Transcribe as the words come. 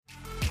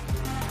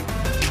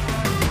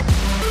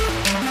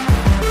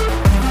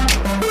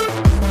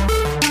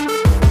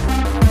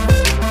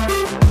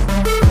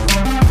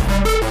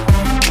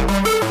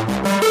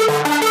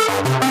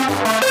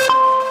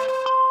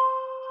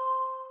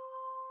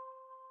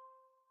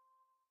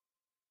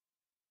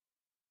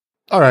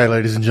All right,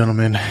 ladies and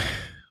gentlemen,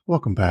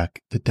 welcome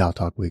back to Dow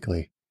Talk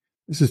Weekly.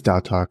 This is Dow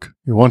Talk,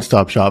 your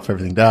one-stop shop for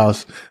everything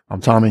Dows. I'm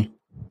Tommy.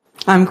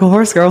 I'm Cool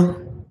Horse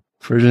Girl.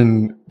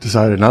 Frisian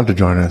decided not to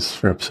join us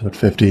for episode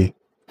 50,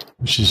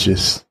 which is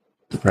just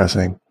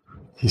depressing.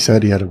 He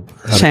said he had a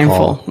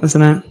Shameful, call.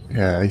 Isn't it?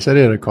 Yeah, he said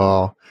he had a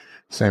call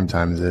same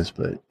time as this,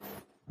 but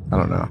I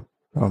don't know.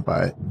 I don't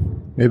buy it.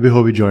 Maybe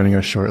he'll be joining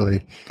us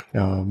shortly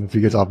if he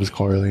gets off his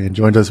call early and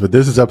joins us. But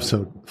this is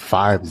episode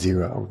 50.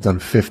 We've done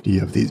 50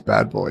 of these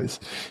bad boys.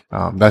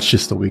 That's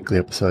just the weekly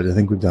episode. I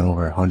think we've done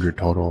over 100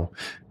 total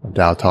of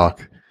Dow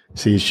Talk.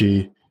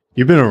 CG,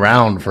 you've been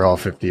around for all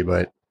 50,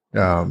 but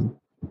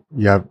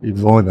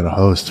you've only been a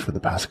host for the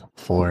past couple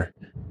four.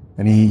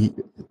 Any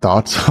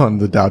thoughts on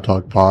the Dow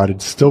Talk pod?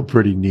 It's still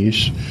pretty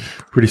niche,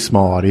 pretty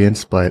small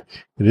audience, but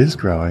it is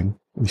growing.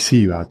 We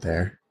see you out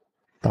there.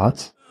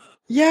 Thoughts?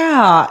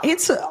 Yeah,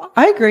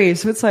 I agree.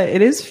 So it's like,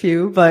 it is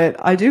few, but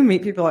I do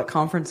meet people at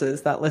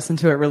conferences that listen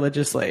to it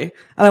religiously.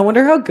 And I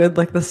wonder how good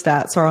like the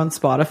stats are on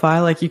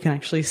Spotify. Like you can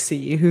actually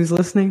see who's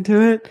listening to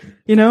it,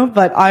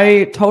 but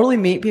I totally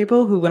meet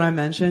people who, when I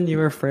mention you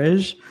were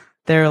Fridge,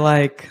 they're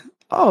like,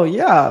 oh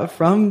yeah,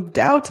 from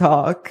Dow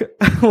Talk,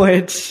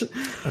 which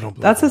I don't believe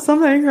that's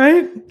something,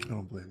 right? I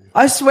don't believe you.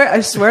 I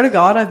swear to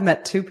God, I've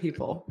met two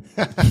people.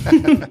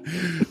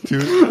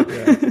 Two?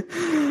 Yeah.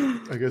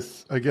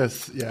 I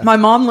guess, yeah. My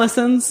mom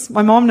listens.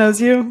 My mom knows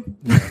you.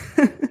 Yeah.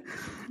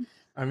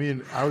 I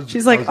mean,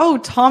 She's like, oh,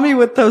 Tommy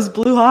with those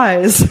blue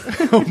eyes.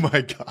 Oh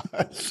my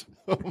gosh.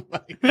 Oh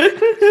my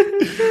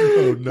gosh.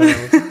 Oh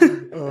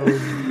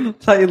no.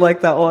 Thought you'd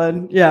like that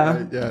one.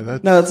 Yeah. Yeah.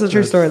 That's a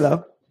true story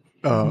though.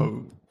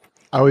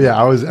 Oh yeah,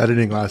 I was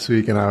editing last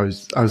week and I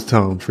was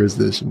telling Frizz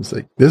this and it's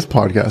like, this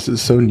podcast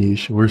is so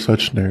niche. We're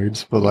such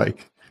nerds, but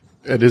like,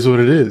 it is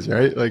what it is,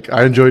 right? Like,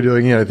 I enjoy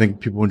doing it. I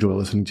think people enjoy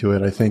listening to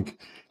it. I think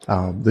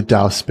the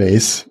Dow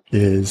space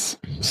is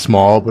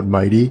small but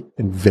mighty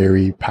and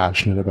very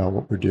passionate about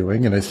what we're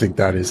doing, and I think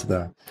that is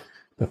the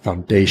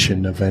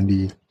foundation of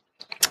any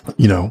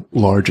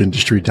large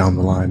industry down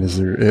the line. Is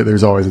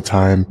there's always a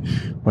time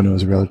when it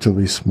was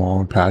relatively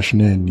small and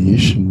passionate and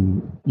niche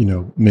and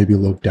maybe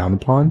looked down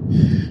upon,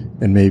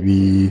 and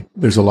maybe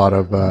there's a lot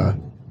of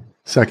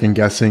second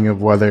guessing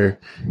of whether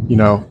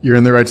you're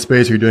in the right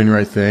space or you're doing the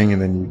right thing,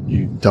 and then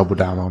you double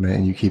down on it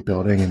and you keep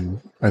building.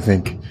 And I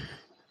think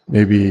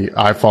maybe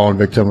I've fallen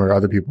victim or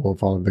other people have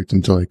fallen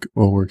victim to like,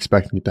 well, we're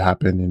expecting it to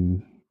happen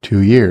in 2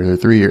 years or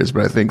 3 years,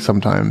 but I think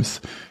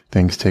sometimes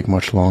things take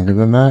much longer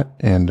than that,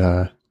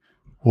 and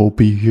we'll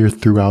be here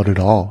throughout it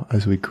all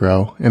as we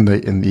grow and the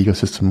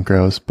ecosystem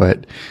grows.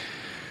 But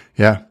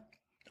yeah,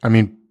 I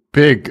mean,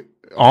 big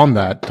on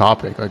that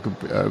topic, like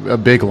a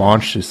big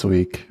launch this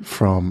week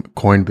from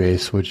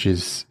Coinbase, which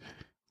is,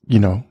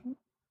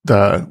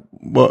 the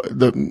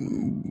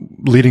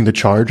leading the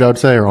charge, I would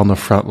say, or on the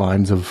front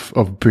lines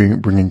of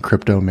bringing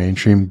crypto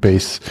mainstream.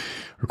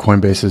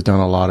 Coinbase has done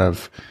a lot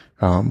of,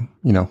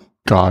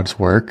 God's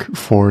work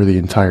for the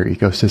entire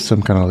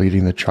ecosystem, kind of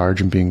leading the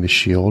charge and being the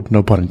shield,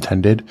 no pun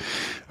intended,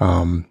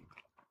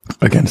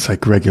 against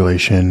like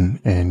regulation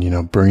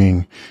and,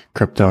 bringing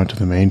crypto into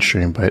the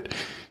mainstream. But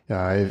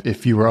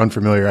if you were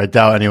unfamiliar, I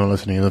doubt anyone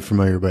listening is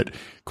familiar, but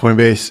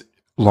Coinbase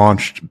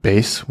launched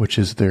Base, which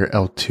is their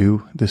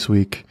L2 this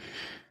week.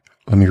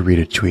 Let me read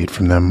a tweet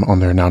from them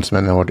on their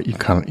announcement, and then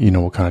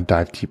we'll kind of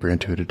dive deeper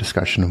into a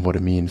discussion of what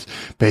it means.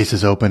 Base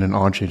is open and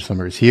on-chain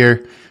summer is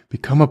here.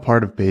 Become a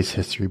part of Base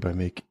history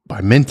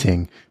by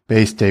minting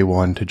Base Day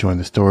 1 to join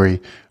the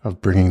story of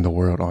bringing the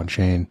world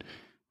on-chain.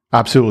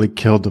 Absolutely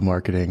killed the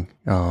marketing.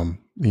 The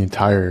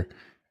entire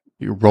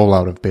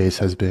rollout of Base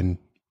there's been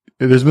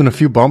a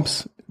few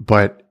bumps,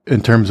 but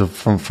in terms of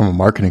from a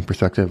marketing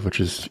perspective, which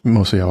is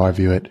mostly how I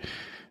view it,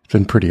 it's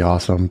been pretty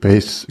awesome.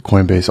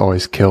 Coinbase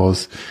always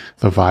kills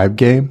the vibe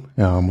game,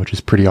 which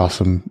is pretty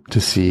awesome to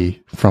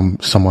see from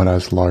someone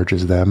as large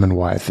as them, and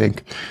why I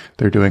think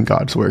they're doing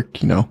God's work,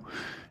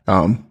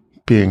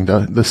 being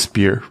the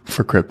spear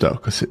for crypto,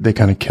 because they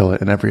kind of kill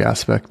it in every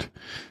aspect.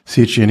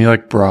 CG, any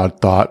like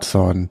broad thoughts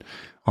on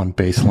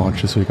Base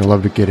launch this week? I'd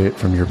love to get it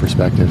from your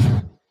perspective.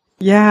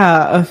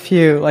 Yeah, a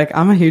few. Like,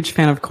 I'm a huge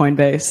fan of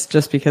Coinbase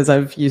just because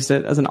I've used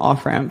it as an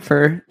off-ramp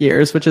for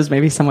years, which is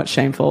maybe somewhat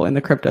shameful in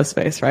the crypto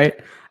space, right?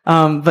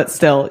 But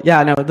still,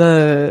 yeah, no,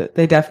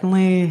 they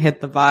definitely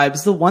hit the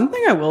vibes. The one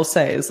thing I will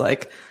say is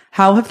like,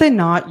 how have they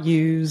not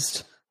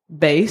used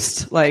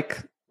Based? Like,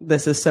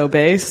 this is so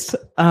based,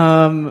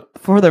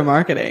 for their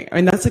marketing. I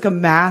mean, that's like a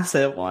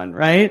massive one,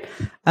 right?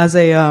 As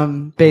a,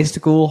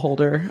 Based Ghoul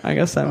holder, I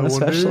guess I'm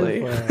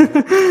especially.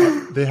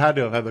 They had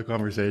to have had the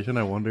conversation.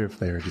 I wonder if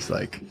they were just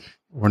like,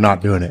 we're not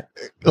doing it.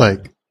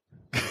 Like,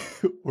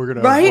 we're going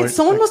to. Right?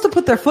 Someone must have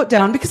put their foot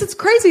down because it's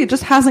crazy. It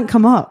just hasn't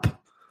come up.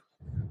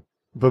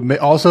 But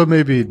also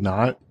maybe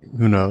not.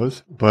 Who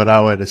knows? But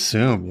I would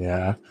assume,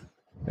 yeah.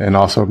 And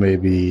also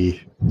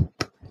maybe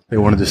they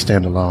wanted to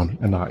stand alone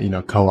and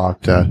not,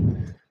 co-opt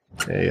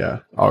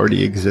a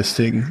already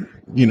existing,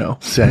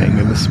 saying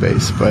in the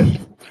space. But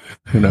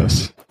who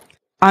knows?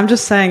 I'm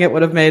just saying it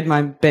would have made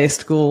my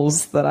based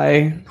ghouls that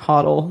I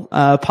hodl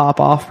pop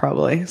off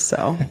probably.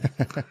 So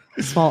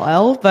small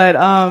L, but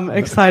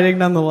exciting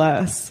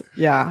nonetheless.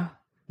 Yeah.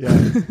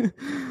 Yeah.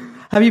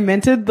 Have you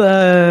minted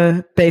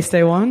the base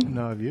day one?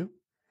 No, have you?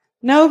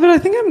 No, but I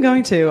think I'm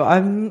going to.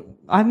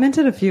 I've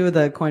minted a few of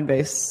the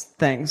Coinbase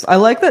things. I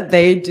like that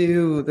they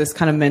do this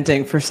kind of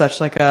minting for such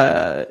like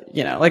a,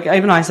 like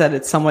even I said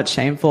it's somewhat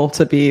shameful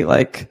to be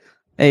like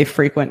a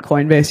frequent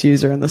Coinbase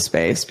user in the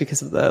space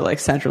because of the like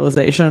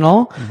centralization and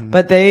all. Mm-hmm.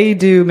 But they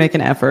do make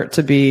an effort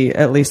to be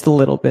at least a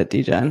little bit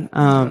degen.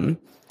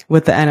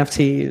 With the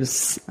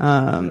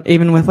NFTs,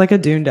 even with like a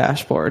Dune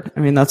dashboard. I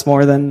mean, that's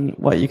more than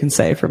what you can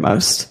say for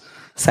most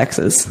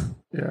sexes.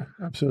 Yeah,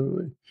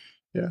 absolutely.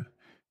 Yeah.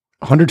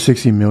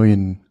 160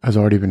 million has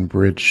already been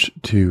bridged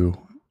to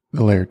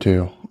the layer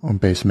 2 on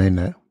base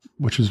mainnet,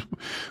 which is,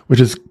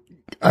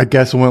 I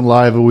guess went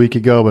live a week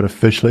ago, but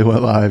officially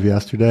went live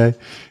yesterday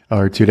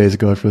or 2 days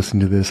ago if you're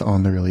listening to this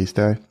on the release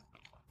day.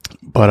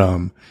 But,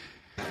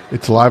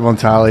 it's live on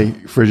Tally.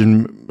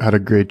 Frisian had a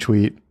great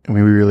tweet and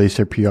we released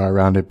our PR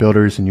around it.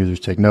 Builders and users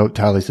take note.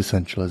 Tally's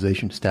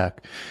decentralization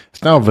stack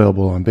is now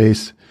available on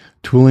base.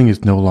 Tooling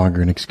is no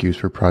longer an excuse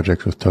for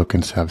projects with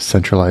tokens to have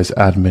centralized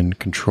admin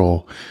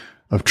control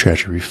of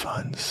treasury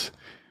funds.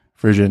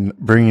 Frisian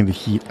bringing the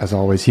heat as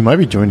always. He might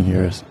be joining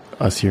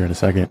us here in a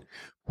second,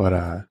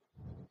 but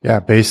yeah,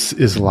 base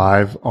is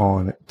live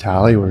on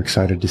Tally. We're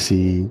excited to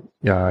see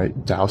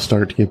DAO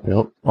start to get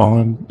built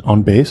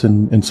on base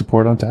and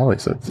support on Tally.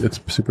 So it's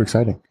super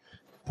exciting.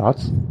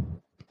 Thoughts?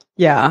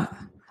 Yeah,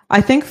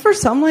 I think for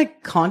some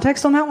like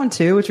context on that one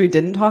too, which we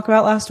didn't talk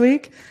about last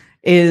week,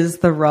 is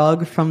the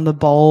rug from the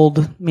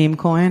Bold meme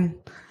coin.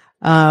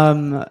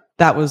 That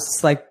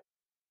was like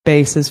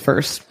Base's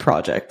first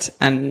project,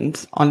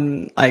 and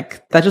on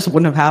like that just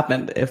wouldn't have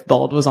happened if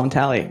Bold was on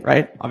Tally,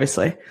 right?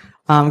 Obviously,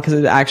 because it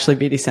would actually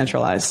be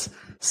decentralized.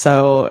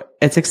 So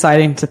it's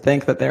exciting to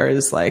think that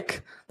there's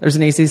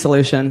an easy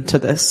solution to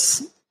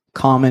this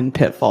common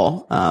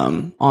pitfall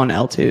on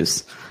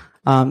L2s,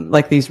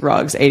 like these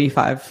rugs.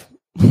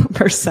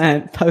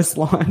 85% post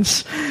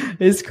launch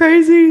is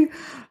crazy.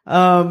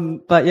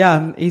 But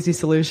yeah, easy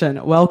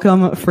solution.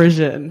 Welcome,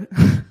 Frisian.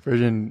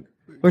 Frisian.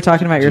 We're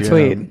talking about your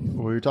tweet.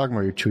 We were talking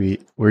about your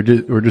tweet. We're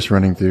just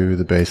running through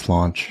the base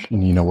launch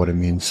and you know what it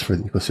means for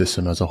the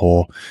ecosystem as a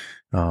whole.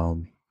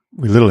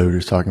 We literally were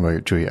just talking about your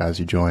tweet as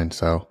you joined.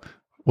 So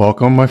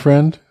welcome, my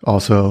friend.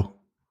 Also,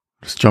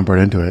 just jump right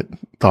into it.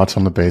 Thoughts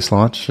on the base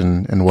launch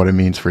and what it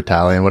means for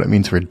Tally and what it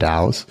means for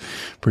DAOs,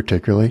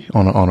 particularly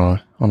on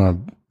a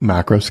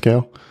macro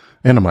scale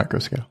and a micro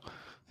scale.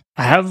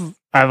 I have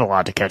a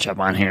lot to catch up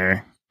on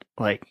here.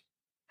 Like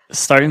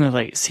starting with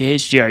like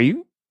CHG, are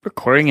you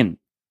recording in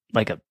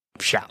like a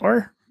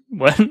shower?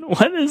 What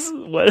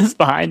is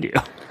behind you?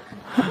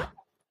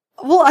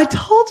 Well, I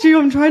told you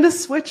I'm trying to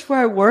switch where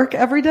I work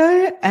every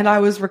day, and I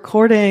was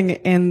recording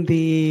in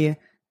the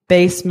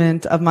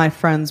basement of my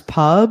friend's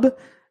pub,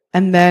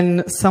 and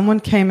then someone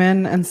came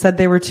in and said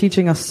they were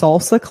teaching a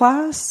salsa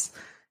class.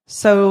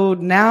 So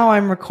now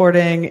I'm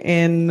recording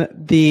in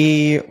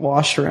the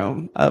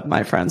washroom of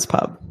my friend's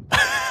pub.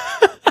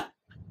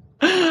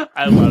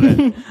 I love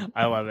it.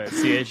 I love it.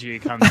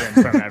 CHG comes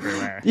in from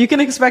everywhere. You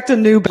can expect a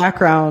new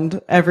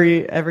background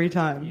every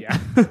time. Yeah.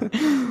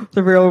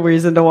 The real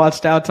reason to watch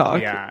DAO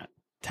Talk. Yeah.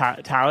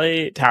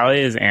 Tally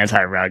is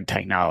anti-rug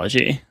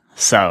technology.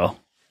 So,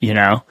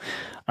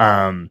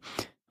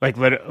 like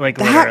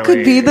that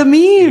could be the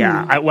meme.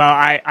 Yeah.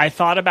 I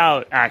thought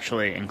about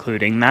actually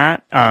including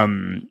that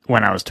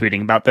when I was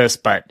tweeting about this,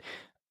 but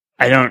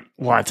I don't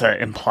want to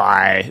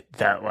imply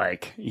that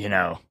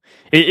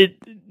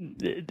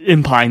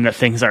implying that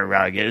things are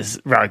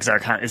rugs are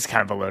kind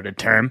of a loaded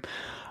term.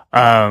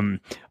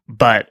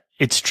 But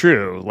it's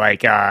true.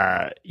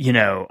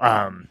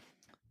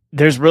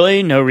 There's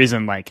really no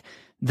reason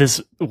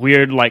this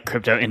weird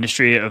crypto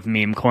industry of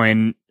meme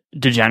coin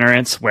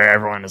degenerates where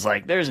everyone is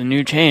like, there's a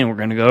new chain, we're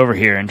going to go over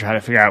here and try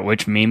to figure out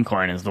which meme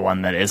coin is the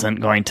one that isn't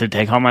going to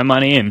take all my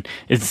money and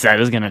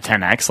instead is going to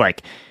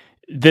 10x.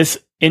 This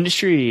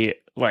industry,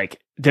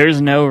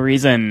 there's no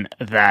reason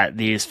that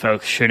these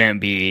folks shouldn't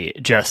be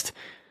just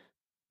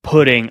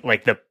putting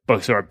the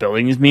folks who are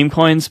building these meme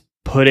coins,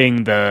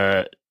 putting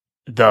the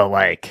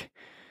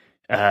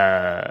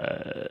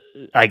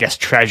I guess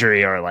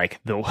treasury or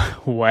the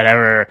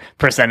whatever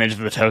percentage of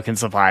the token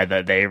supply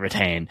that they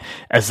retain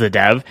as the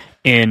dev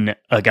in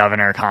a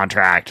governor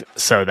contract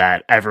so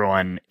that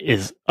everyone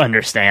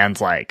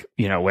understands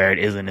where it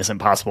is and isn't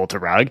possible to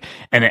rug.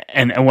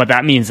 And what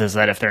that means is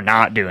that if they're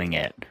not doing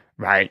it,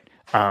 right,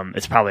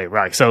 it's probably a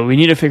rug. So we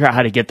need to figure out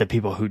how to get the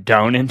people who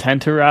don't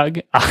intend to rug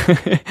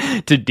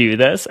to do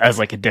this as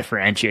a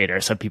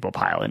differentiator so people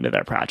pile into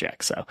their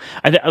projects. So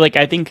I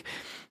think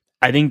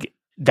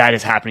that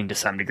is happening to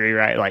some degree,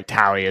 right?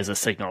 Tally is a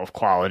signal of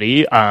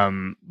quality,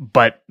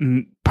 but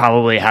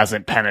probably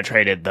hasn't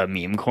penetrated the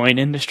meme coin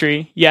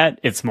industry yet.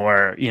 It's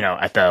more,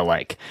 at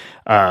the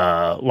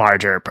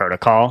larger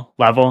protocol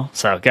level.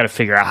 So got to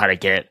figure out how to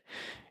get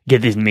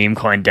these meme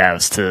coin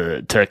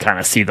devs to kind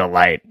of see the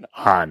light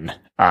on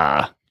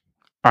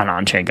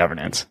on-chain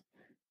governance.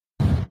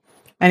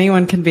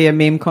 Anyone can be a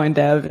meme coin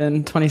dev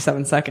in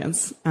 27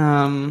 seconds.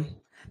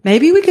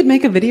 Maybe we could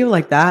make a video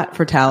like that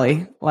for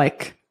Tally.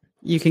 Like,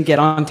 you can get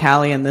on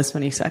Tally in this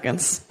many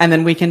seconds, and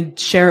then we can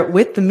share it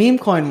with the meme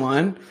coin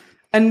one,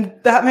 and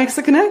that makes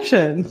the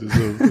connection.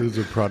 This is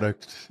a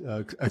product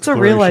it's a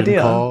real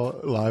idea. Call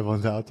live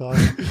on Tao Talk.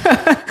 I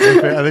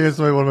think it's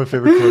one of my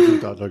favorite quotes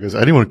from Tao Talk is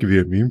anyone can be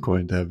a meme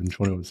coin dev in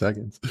 21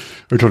 seconds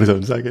or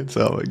 27 seconds.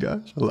 Oh my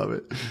gosh, I love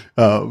it.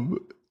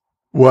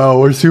 Well,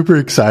 we're super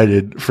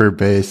excited for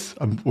Base.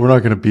 We're not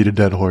going to beat a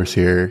dead horse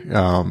here.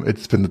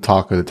 It's been the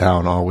talk of the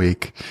town all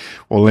week.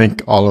 We'll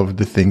link all of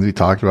the things we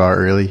talked about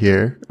early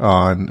here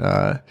on,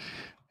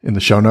 in the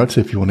show notes.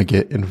 If you want to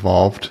get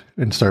involved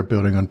and start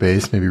building on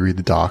Base, maybe read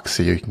the docs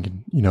so you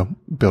can,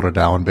 build a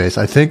DAO on Base.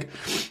 I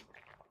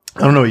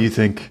don't know what you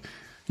think,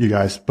 you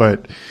guys,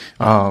 but,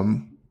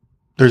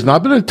 there's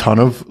not been a ton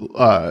of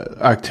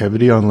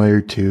activity on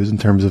layer 2s in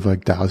terms of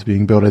like DAOs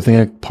being built. I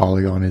think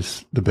Polygon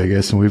is the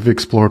biggest, and we've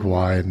explored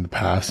why in the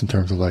past in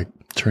terms of like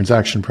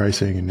transaction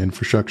pricing and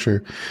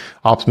infrastructure.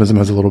 Optimism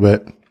has a little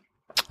bit.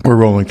 We're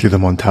rolling through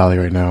them on Tally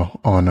right now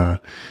on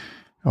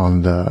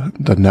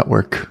the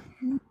network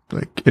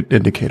like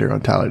indicator on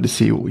Tally to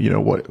see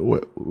what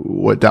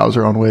DAOs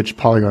are on which.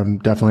 Polygon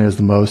definitely has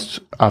the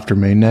most after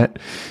mainnet.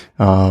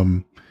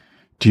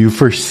 Do you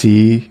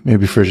foresee,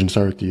 maybe Frisian,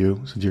 start with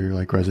you, since you're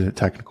like resident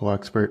technical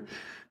expert?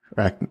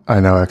 I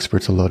know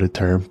expert's a loaded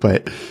term,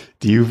 but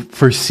do you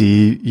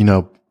foresee,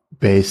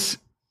 Base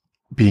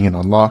being an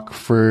unlock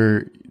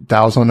for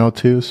DAOs on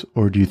L2s?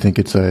 Or do you think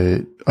it's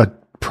a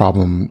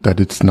problem that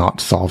it's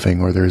not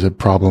solving, or there's a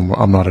problem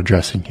I'm not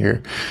addressing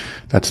here?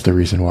 That's the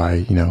reason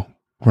why,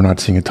 we're not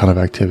seeing a ton of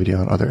activity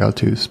on other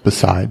L2s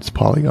besides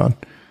Polygon.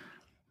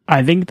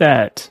 I think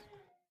that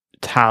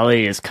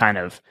Tally is kind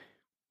of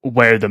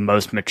where the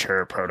most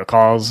mature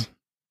protocols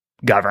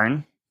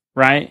govern,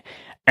 right?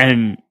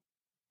 And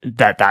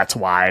that's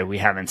why we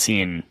haven't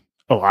seen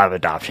a lot of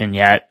adoption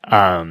yet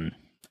on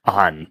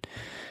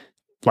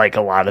like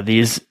a lot of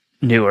these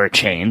newer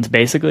chains,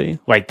 basically.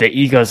 Like the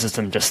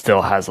ecosystem just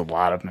still has a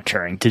lot of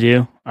maturing to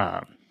do.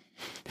 I've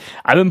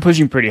been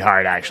pushing pretty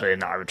hard actually in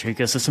the Arbiter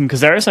ecosystem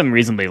because there are some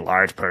reasonably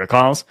large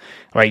protocols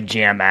like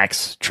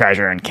GMX,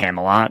 Treasure, and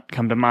Camelot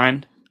come to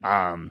mind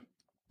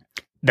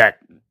that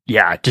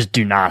just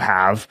do not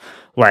have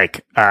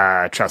like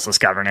trustless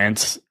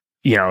governance,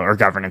 or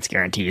governance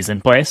guarantees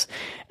in place.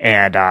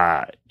 And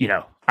I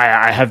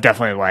have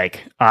definitely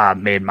like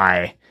made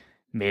my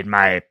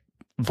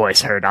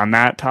voice heard on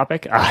that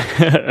topic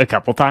a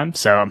couple times.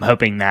 So I'm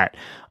hoping that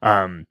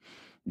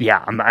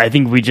I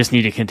think we just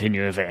need to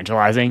continue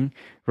evangelizing,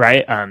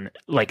 right? I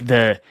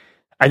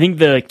think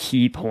the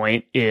key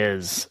point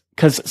is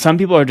because some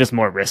people are just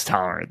more risk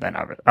tolerant than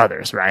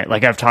others, right?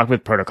 Like I've talked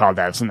with protocol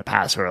devs in the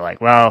past who are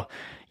like, well,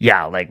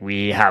 yeah, like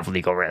we have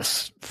legal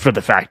risks for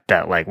the fact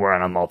that like we're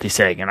on a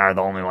multi-sig and are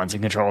the only ones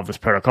in control of this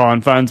protocol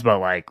and funds, but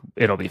like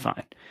it'll be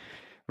fine,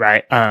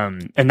 right?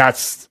 And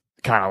that's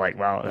kind of like,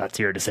 well, that's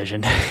your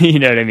decision. You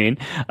know what I mean?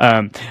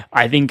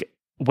 I think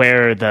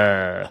where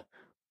the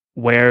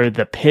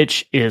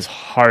pitch is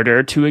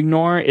harder to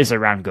ignore is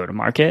around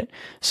go-to-market.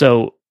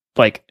 So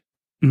like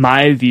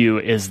my view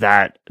is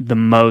that the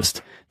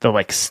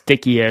like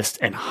stickiest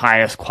and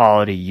highest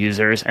quality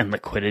users and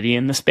liquidity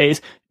in the space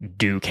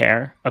do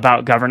care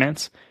about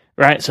governance,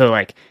 right? So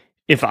like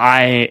if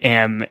I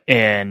am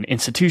an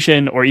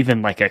institution or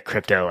even like a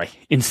crypto like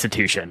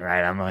institution,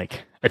 right? I'm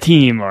like a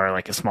team or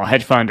like a small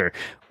hedge fund or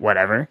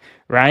whatever,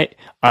 right?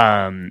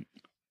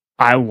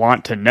 I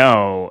want to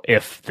know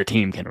if the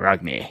team can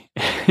rug me.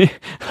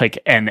 Like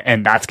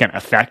and that's going to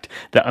affect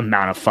the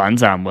amount of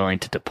funds that I'm willing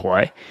to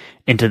deploy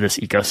into this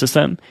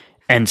ecosystem.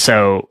 And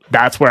so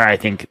that's where I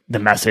think the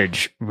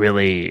message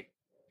really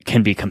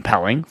can be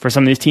compelling for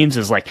some of these teams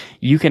is like,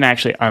 you can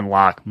actually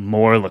unlock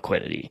more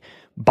liquidity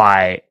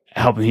by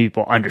helping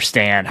people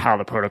understand how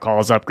the protocol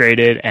is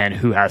upgraded and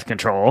who has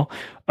control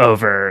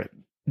over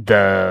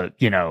the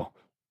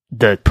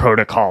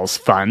protocol's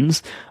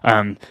funds.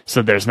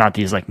 So there's not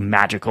these like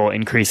magical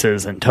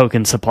increases in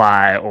token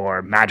supply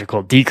or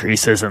magical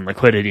decreases in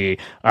liquidity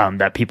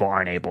that people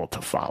aren't able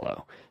to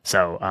follow.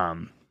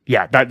 So,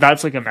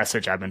 that's like a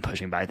message I've been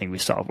pushing, but I think we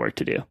still have work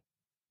to do.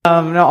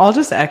 No, I'll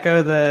just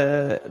echo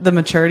the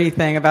maturity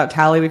thing about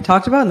Tally. We've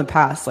talked about in the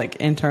past, like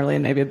internally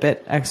and maybe a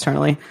bit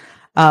externally,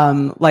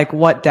 like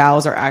what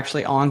DAOs are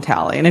actually on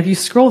Tally. And if you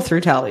scroll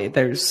through Tally,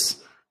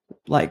 there's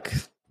like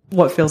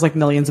what feels like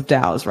millions of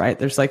DAOs, right?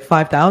 There's like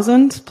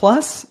 5,000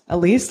 plus at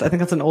least. I think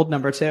that's an old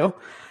number too.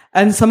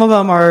 And some of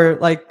them are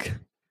like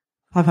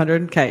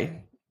 500.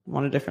 Okay.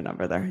 Want a different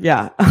number there.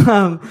 Yeah.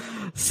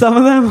 Some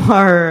of them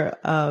are,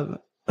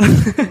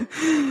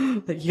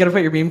 you gotta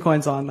put your meme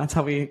coins on. That's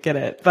how we get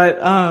it. But,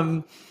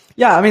 some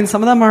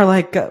of them are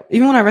like,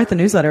 even when I write the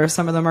newsletter,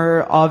 some of them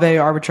are Aave,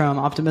 Arbitrum,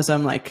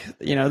 Optimism, like,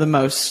 the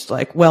most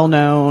like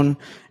well-known,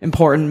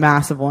 important,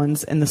 massive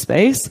ones in the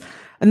space.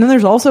 And then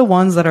there's also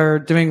ones that are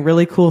doing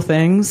really cool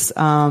things,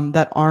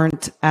 that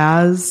aren't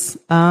as,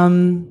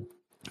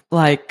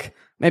 like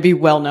maybe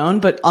well-known,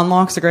 but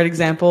Unlock's a great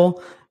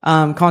example.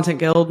 Content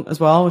Guild as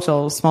well, which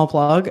I'll small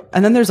plug.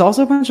 And then there's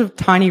also a bunch of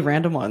tiny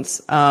random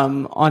ones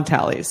on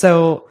Tally.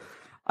 So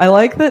I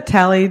like that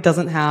Tally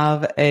doesn't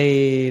have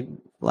a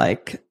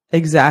like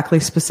exactly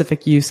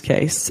specific use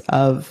case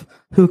of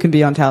who can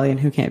be on Tally and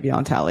who can't be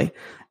on Tally.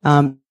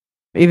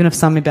 Even if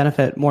some may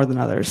benefit more than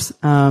others.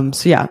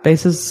 So yeah,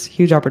 Base is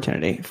huge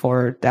opportunity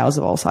for DAOs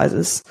of all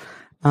sizes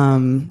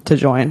to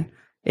join,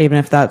 even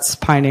if that's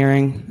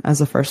pioneering as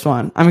the first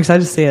one. I'm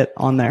excited to see it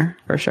on there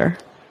for sure.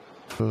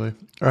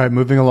 Absolutely. All right,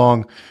 moving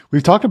along.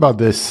 We've talked about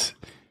this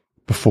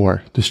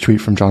before, this tweet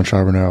from John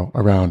Charbonneau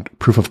around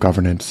proof of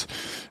governance.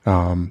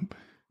 Going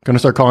to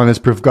start calling this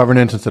proof of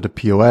governance instead of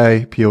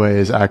POA. POA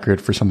is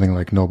accurate for something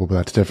like Noble, but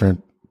that's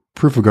different.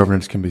 Proof of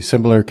governance can be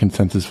similar.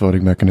 Consensus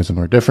voting mechanism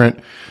are different.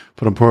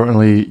 But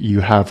importantly, you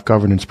have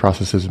governance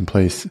processes in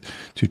place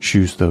to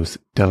choose those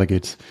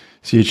delegates.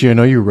 CHE, I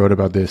know you wrote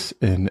about this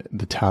in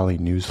the Tally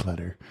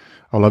newsletter.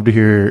 I'd love to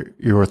hear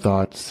your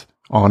thoughts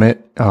on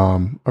it,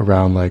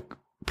 around like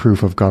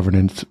proof of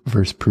governance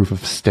versus proof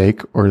of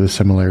stake, or the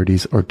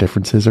similarities or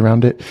differences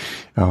around it.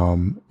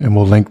 And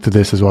we'll link to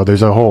this as well.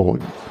 There's a whole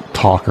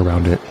talk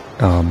around it,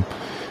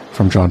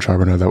 from John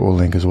Charbonneau that we'll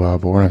link as well,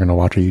 but we're not going to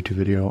watch a YouTube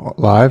video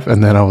live.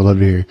 And then I would love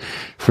to hear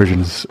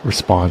Frisian's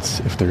response,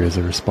 if there is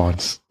a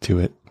response to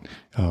it.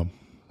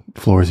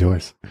 Floor is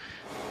yours.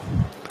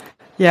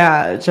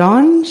 Yeah,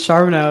 John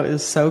Charbonneau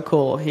is so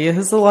cool. He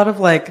has a lot of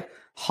like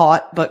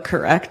hot but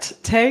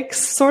correct takes,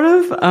 sort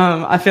of.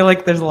 I feel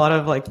like there's a lot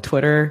of like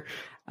Twitter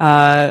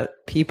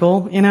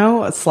people, /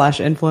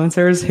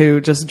 influencers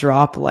who just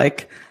drop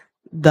like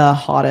the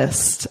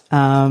hottest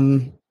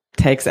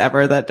takes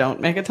ever that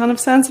don't make a ton of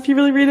sense if you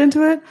really read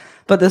into it.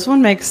 But this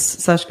one makes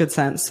such good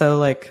sense. So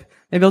like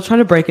maybe I'll try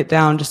to break it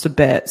down just a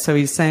bit. So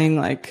he's saying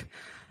like,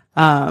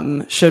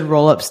 should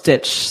rollups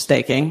ditch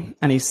staking?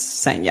 And he's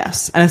saying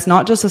yes. And it's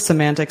not just a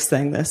semantics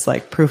thing, this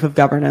like proof of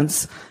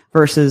governance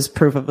versus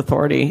proof of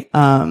authority.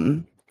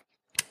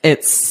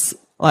 It's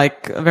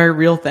like a very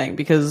real thing,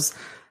 because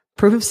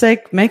proof of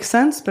stake makes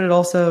sense, but it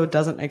also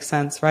doesn't make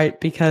sense, right?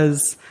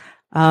 Because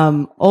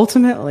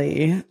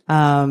ultimately,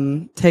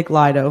 take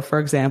Lido, for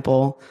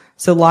example.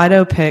 So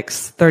Lido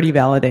picks 30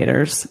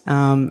 validators,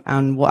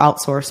 and will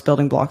outsource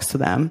building blocks to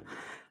them.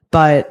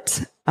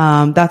 But,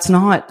 that's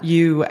not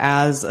you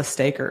as a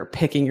staker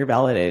picking your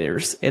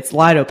validators. It's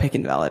Lido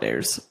picking the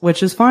validators,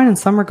 which is fine in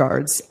some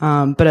regards.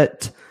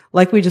 But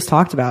like we just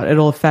talked about,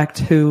 it'll affect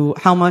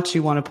how much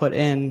you want to put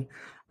in,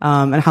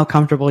 and how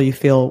comfortable you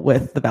feel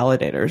with the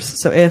validators.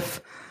 So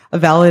if a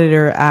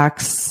validator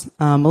acts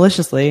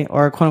maliciously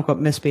or quote unquote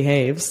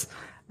misbehaves,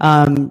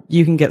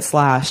 you can get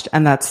slashed,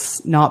 and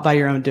that's not by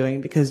your own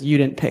doing because you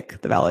didn't pick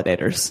the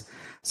validators.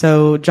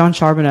 So John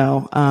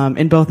Charbonneau,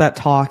 in both that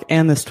talk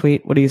and this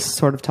tweet, what he's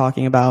sort of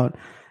talking about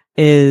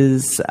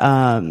is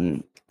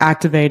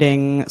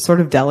activating sort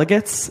of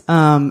delegates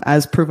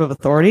as proof of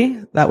authority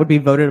that would be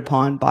voted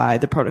upon by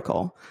the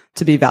protocol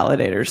to be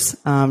validators,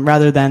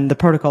 rather than the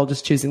protocol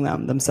just choosing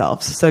them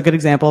themselves. So a good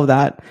example of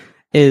that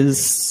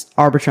is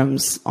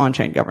Arbitrum's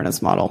on-chain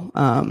governance model,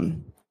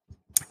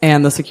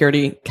 and the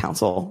Security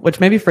Council,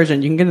 which maybe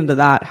Frisian, you can get into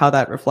that, how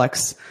that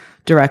reflects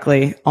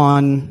directly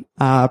on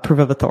proof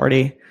of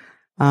authority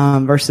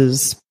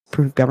versus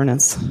proof of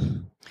governance.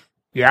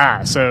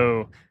 Yeah,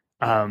 so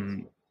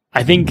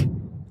I think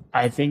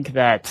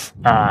that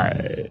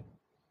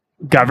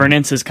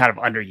governance is kind of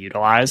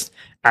underutilized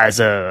as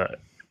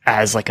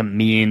like a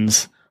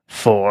means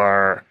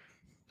for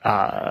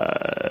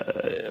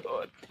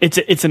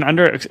it's an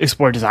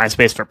underexplored design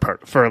space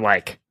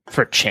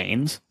for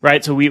chains,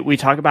 right? So we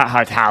talk about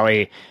how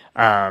Tally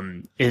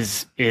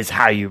is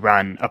how you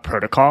run a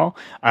protocol,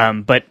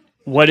 but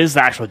what is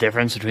the actual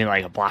difference between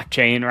like a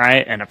blockchain,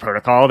 right, and a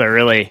protocol? There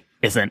really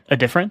isn't a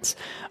difference.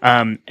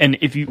 And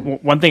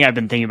one thing I've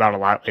been thinking about a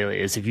lot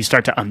lately is if you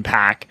start to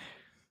unpack,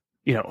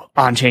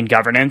 on-chain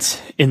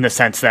governance in the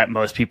sense that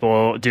most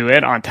people do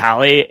it on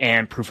Tally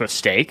and proof of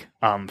stake,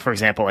 for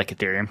example, like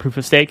Ethereum proof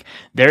of stake,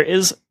 there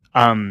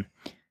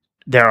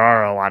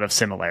are a lot of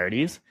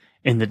similarities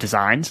in the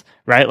designs,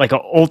 right? Like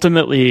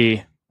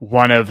ultimately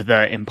one of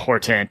the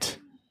important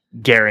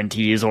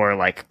guarantees or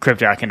like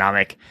crypto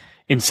economic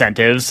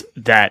incentives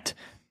that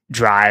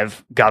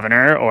drive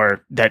Governor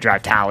or that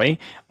drive Tally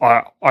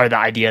are the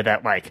idea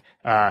that like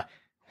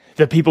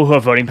the people who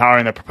have voting power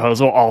in the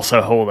proposal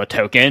also hold a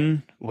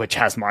token which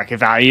has market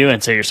value,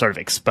 and so you're sort of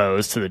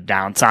exposed to the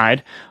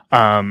downside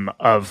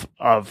of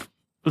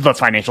the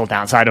financial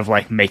downside of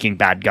like making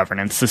bad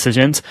governance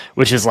decisions,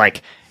 which is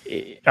like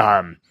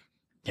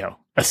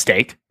a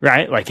stake,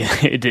 right? Like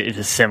it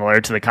is similar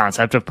to the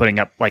concept of putting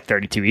up like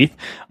 32 ETH,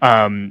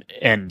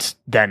 and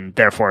then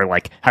therefore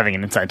like having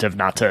an incentive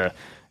not to,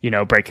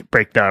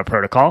 break the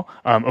protocol.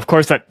 Of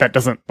course that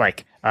doesn't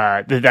like,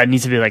 that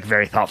needs to be like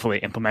very thoughtfully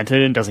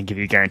implemented and doesn't give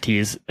you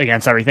guarantees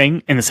against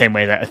everything, in the same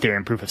way that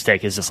Ethereum proof of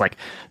stake is just like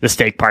the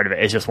stake part of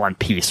it is just one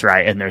piece,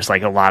 right? And there's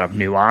like a lot of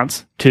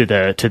nuance to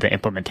the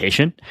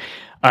implementation.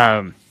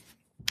 And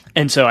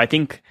so I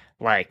think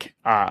like,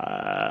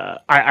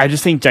 I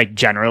just think like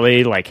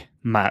generally like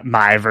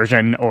my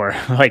version or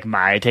like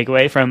my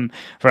takeaway from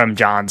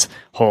John's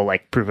whole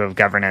like proof of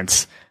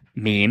governance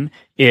meme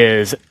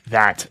is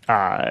that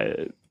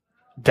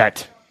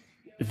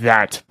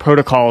that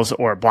protocols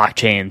or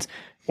blockchains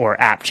or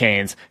app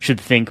chains should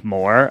think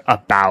more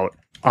about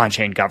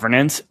on-chain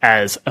governance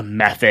as a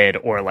method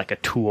or like a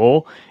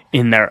tool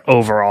in their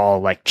overall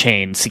like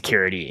chain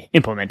security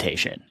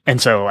implementation.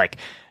 And so like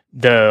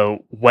the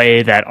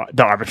way that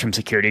the Arbitrum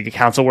Security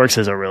Council works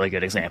is a really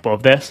good example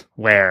of this,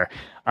 where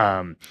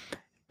on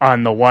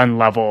the one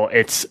level,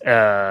 it's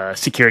a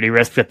security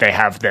risk that they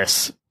have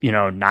this,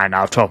 9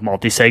 out of 12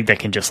 multisig that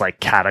can just like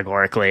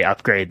categorically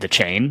upgrade the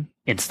chain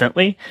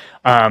instantly.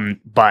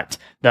 But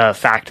the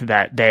fact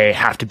that they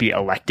have to be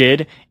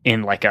elected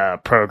in like a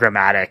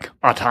programmatic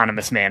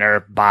autonomous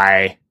manner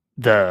by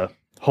the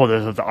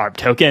holders of the ARB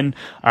token,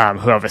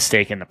 who have a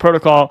stake in the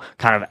protocol,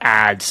 kind of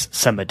adds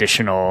some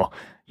additional,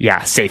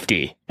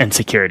 safety and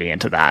security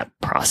into that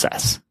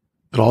process.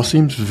 It all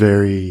seems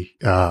very,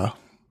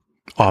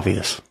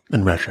 obvious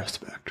in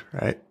retrospect,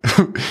 right?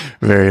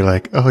 Very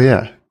like, oh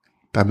yeah,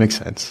 that makes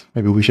sense.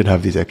 Maybe we should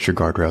have these extra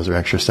guardrails or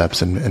extra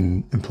steps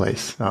in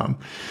place,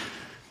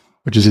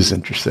 which is just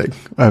interesting.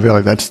 I feel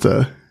like that's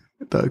the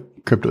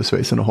crypto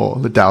space in a whole,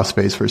 the DAO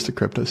space versus the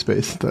crypto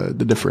space, the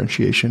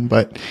differentiation,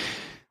 but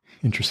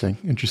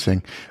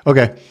interesting.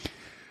 Okay.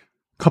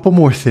 Couple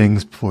more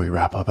things before we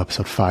wrap up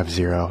episode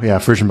 50. Yeah,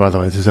 version, by the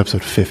way, this is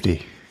episode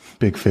 50,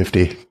 big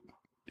 50,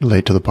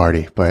 late to the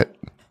party, but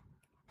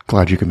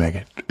glad you can make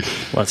it.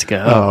 Let's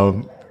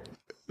go.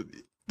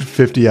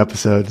 50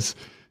 episodes.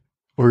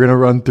 We're going to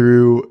run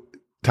through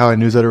Tally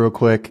Newsletter real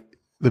quick.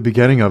 The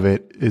beginning of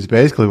it is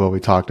basically what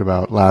we talked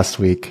about last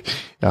week,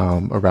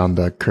 around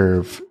the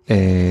curve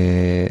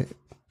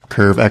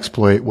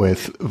exploit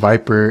with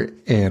Viper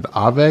and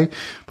Aave.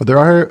 But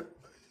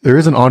there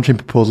is an on-chain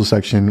proposal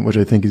section, which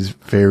I think is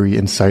very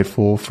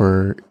insightful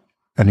for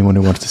anyone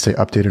who wants to stay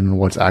updated on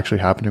what's actually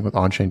happening with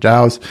on-chain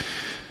DAOs.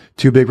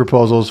 2 big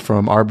proposals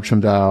from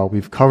Arbitrum DAO.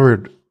 We've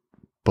covered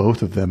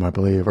both of them, I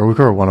believe, or we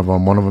covered one of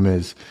them. One of them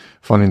is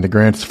funding the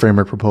grants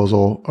framework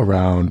proposal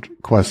around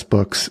Quest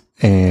Books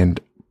and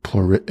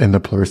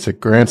the Pluralistic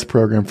Grants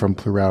Program from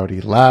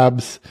Plurality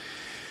Labs.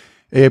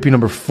 AIP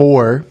number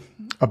 4,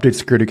 update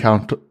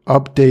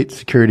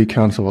Security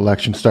Council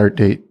election start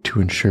date to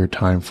ensure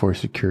time for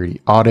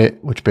security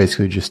audit, which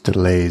basically just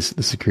delays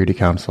the Security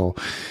Council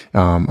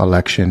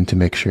election to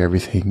make sure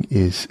everything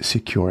is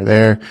secure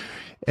there.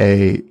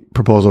 A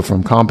proposal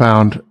from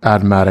Compound,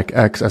 add Matic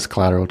X as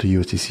collateral to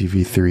USDC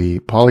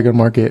V3 Polygon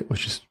market,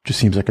 which just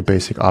seems like a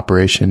basic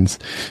operations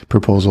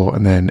proposal,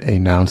 and then a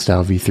Noun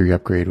style V3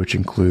 upgrade, which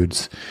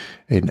includes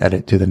an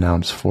edit to the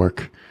Nouns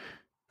fork.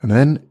 And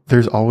then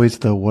there's always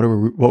the what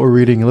we're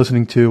reading and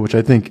listening to, which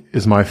I think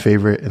is my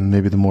favorite and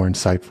maybe the more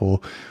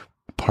insightful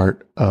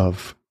part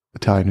of the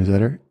Tally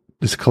Newsletter.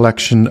 This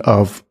collection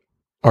of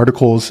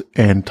articles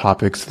and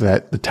topics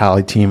that the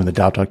Tally team and the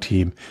DAO Talk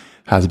team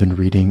has been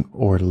reading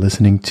or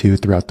listening to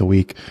throughout the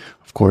week.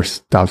 Of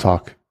course, DAO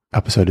Talk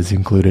episode is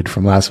included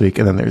from last week,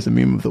 and then there's a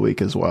meme of the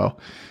week as well.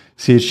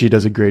 CHG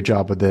does a great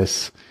job with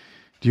this.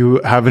 Do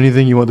you have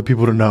anything you want the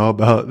people to know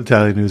about the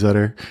Tally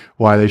Newsletter?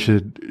 Why they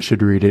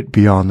should read it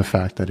beyond the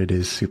fact that it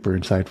is super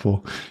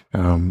insightful?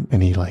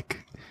 Any like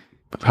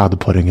how the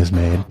pudding is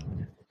made?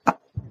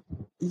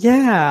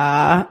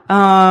 Yeah.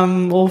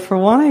 Well, for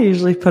one, I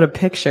usually put a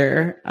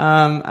picture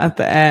at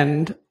the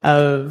end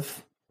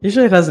of.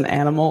 Usually it has an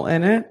animal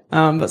in it,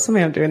 but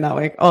something I'm doing that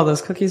week. Oh,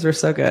 those cookies were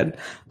so good.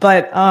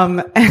 But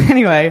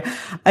anyway,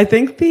 I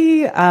think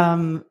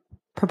the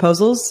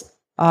proposals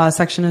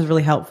section is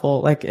really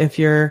helpful. Like if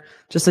you're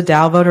just a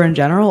DAO voter in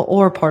general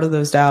or part of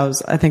those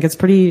DAOs, I think it's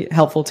pretty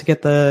helpful to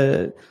get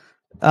the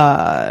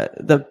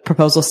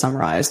proposal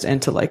summarized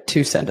into like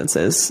 2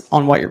 sentences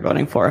on what you're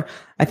voting for.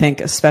 I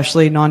think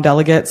especially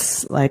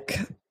non-delegates, like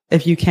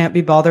if you can't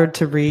be bothered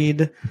to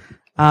read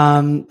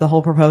the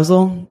whole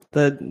proposal,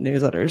 the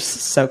newsletter's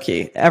so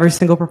key. Every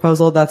single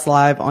proposal that's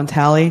live on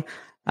Tally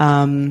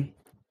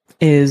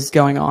is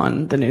going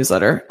on the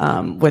newsletter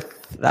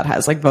that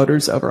has like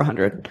voters over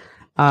 100.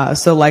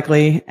 So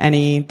likely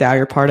any DAO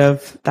you're part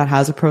of that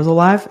has a proposal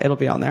live, it'll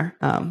be on there,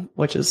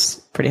 which is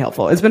pretty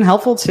helpful. It's been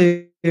helpful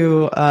to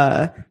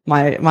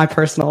my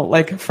personal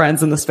like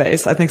friends in the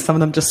space. I think some of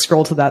them just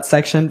scroll to that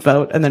section,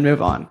 vote, and then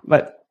move on,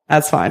 but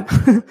that's fine.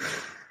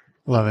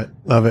 Love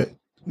it.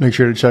 Make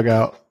sure to check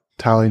out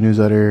Tally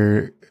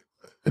Newsletter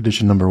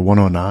edition number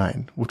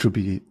 109, which will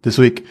be this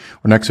week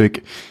or next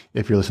week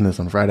if you're listening to this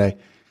on Friday.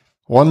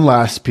 One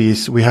last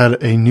piece. We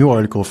had a new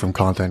article from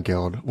Content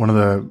Guild, one of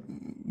the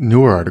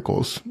newer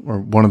articles, or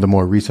one of the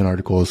more recent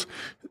articles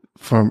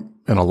from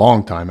in a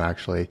long time,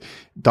 actually.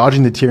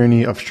 Dodging the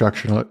tyranny of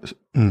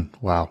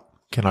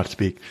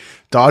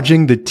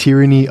Dodging the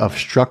tyranny of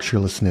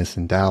structurelessness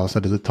in DAOs.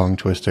 That is a tongue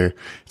twister.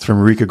 It's from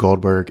Rika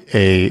Goldberg,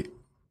 a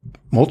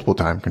multiple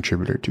time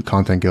contributor to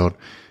Content Guild.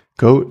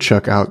 Go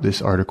check out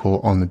this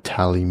article on the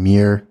Tally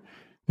Mirror.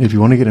 If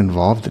you want to get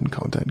involved in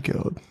Content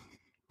Guild,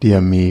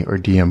 DM me or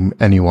DM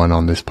anyone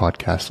on this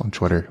podcast on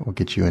Twitter. We'll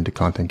get you into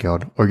Content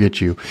Guild or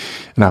get you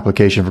an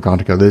application for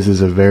Content Guild. This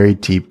is a very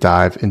deep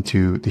dive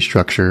into the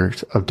structure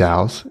of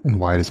DAOs and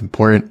why it is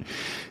important.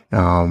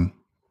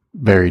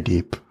 Very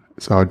deep.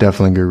 So I'll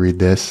definitely go read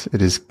this.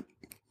 It is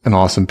an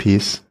awesome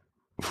piece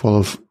full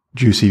of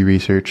juicy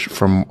research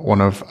from one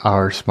of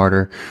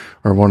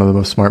the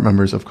most smart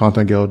members of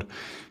Content Guild.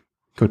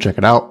 Go check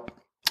it out.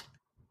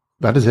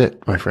 That is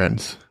it, my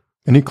friends.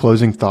 Any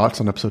closing thoughts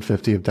on episode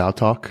 50 of DAO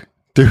Talk?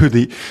 Through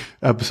the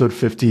episode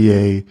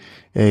 50,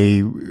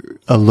 a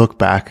look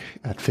back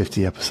at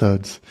 50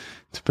 episodes.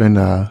 It's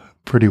been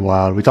pretty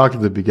wild. We talked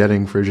at the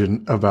beginning,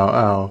 Frisian, about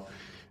how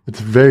it's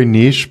very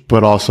niche,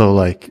 but also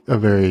like a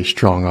very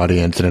strong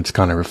audience, and it's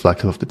kind of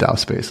reflective of the DAO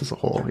space as a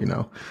whole.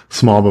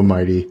 Small but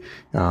mighty,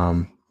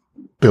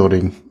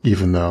 building,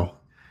 even though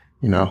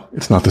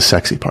it's not the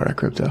sexy part of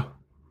crypto.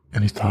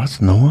 Any thoughts?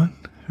 No one?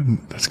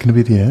 That's going to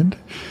be the end.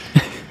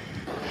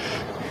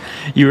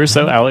 You were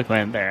so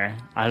eloquent there.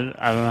 I don't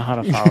know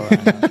how to follow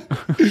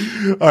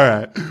that. All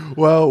right.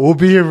 Well, we'll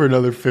be here for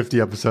another 50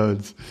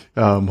 episodes.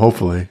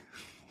 Hopefully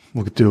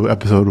we'll do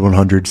episode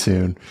 100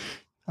 soon.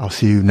 I'll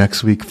see you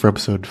next week for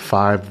episode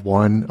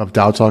 5-1 of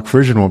DAO Talk.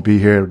 Frisian won't be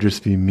here. It'll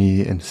just be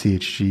me and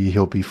CHG.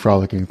 He'll be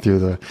frolicking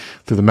through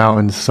the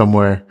mountains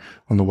somewhere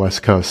on the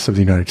west coast of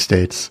the United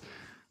States.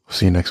 We'll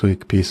see you next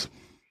week. Peace.